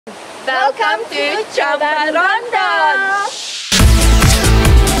Welcome to Coban Rondo!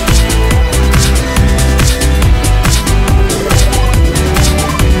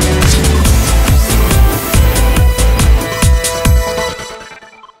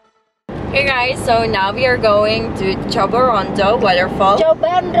 Hey guys, so now we are going to Coban Rondo waterfall.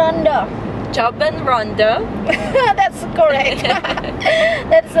 Coban Rondo. Coban Rondo. That's correct.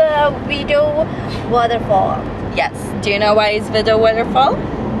 That's a video waterfall. Yes. Do you know why it's video waterfall?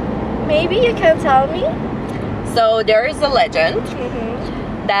 Maybe you can tell me. So there is a legend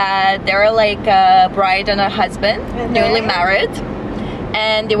that they're like a bride and a husband, newly married,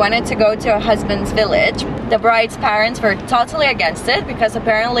 and they wanted to go to a husband's village. The bride's parents were totally against it because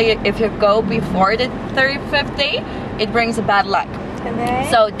apparently if you go before the 35th day, it brings bad luck.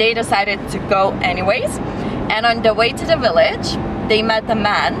 So they decided to go anyways. And on the way to the village, they met a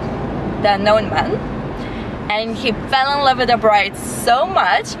man, the unknown man, and he fell in love with the bride so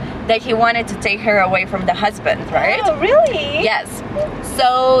much that he wanted to take her away from the husband, right? Oh, really? Yes.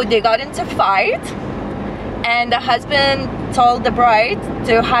 So they got into fight, and the husband told the bride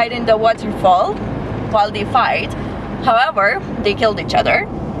to hide in the waterfall while they fight. However, they killed each other.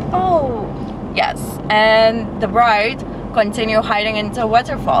 Oh. Yes. And the bride continued hiding into a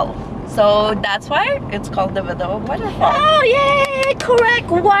waterfall. So that's why it's called the video waterfall. Oh yeah, correct,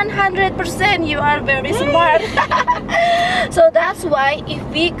 100%. You are very smart. So that's why if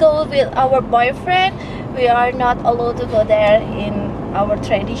we go with our boyfriend, we are not allowed to go there in our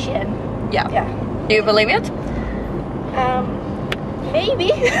tradition. Yeah. Do you believe it?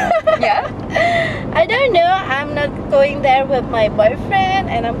 Maybe. Yeah. I don't know. I'm not going there with my boyfriend,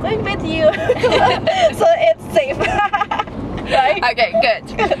 and I'm going with you. So it's safe. Right? Okay, good.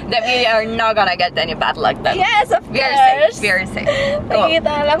 Then we are not gonna get any bad luck then. Yes, of Very course. safe, very safe. Cool.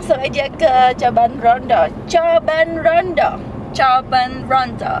 Kita langsung aja ke Coban Rondo. Coban Rondo. Coban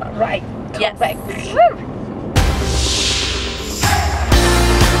Rondo. Right. Yes. Correct.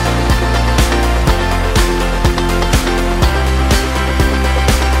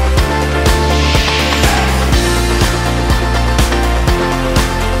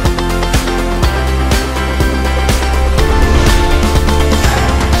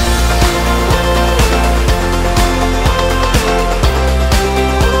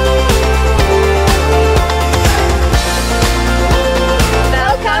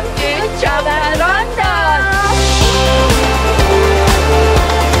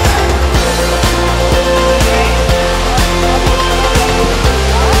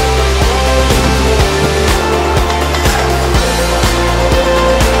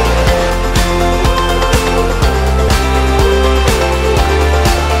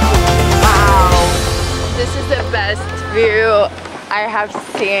 View I have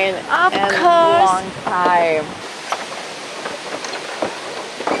seen in a long time.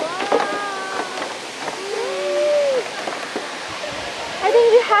 I think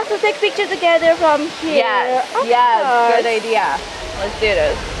we have to take picture together from here. Yes, yes, good idea. Let's do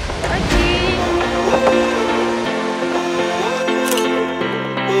this.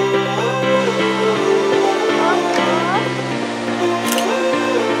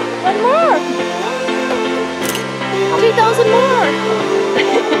 One more. 3,000 more.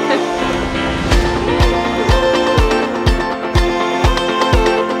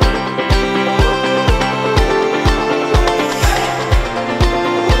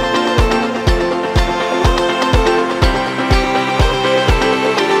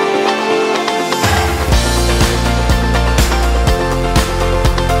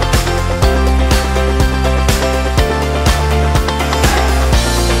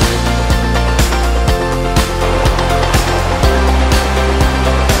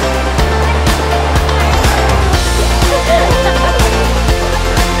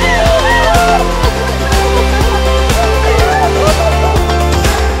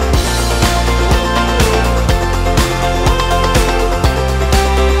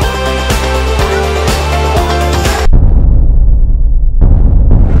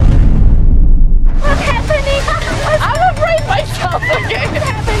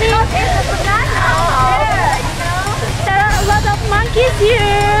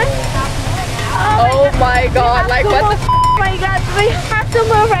 Oh my god, like what the f***? Oh my god, we have to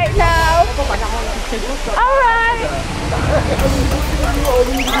move right now. Alright.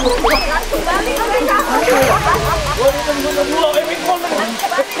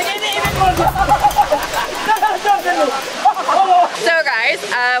 So guys,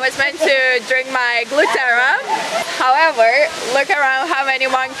 I was meant to drink my Glutera. However, look around how many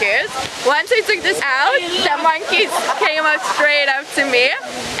monkeys. Once I took this out, the monkeys came up straight up to me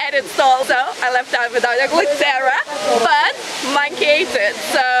and it stalled, so I left out without a Glutera, but monkey ate it.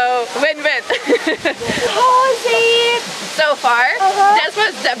 So Win-win. Oh, see it. So far, this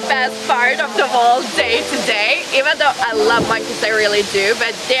was the best part of the whole day today. Even though I love monkeys, I really do,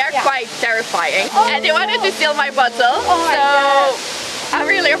 but they are quite terrifying. And they wanted to steal my bottle, so I'm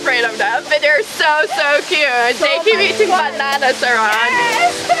really afraid of them. But they're so cute. They keep eating bananas around.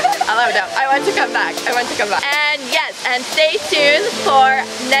 I love them. I want to come back. I want to come back. And yes, and stay tuned for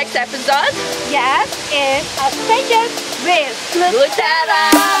next episode. Yes, it's Adventures with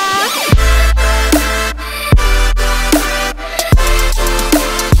Glutera.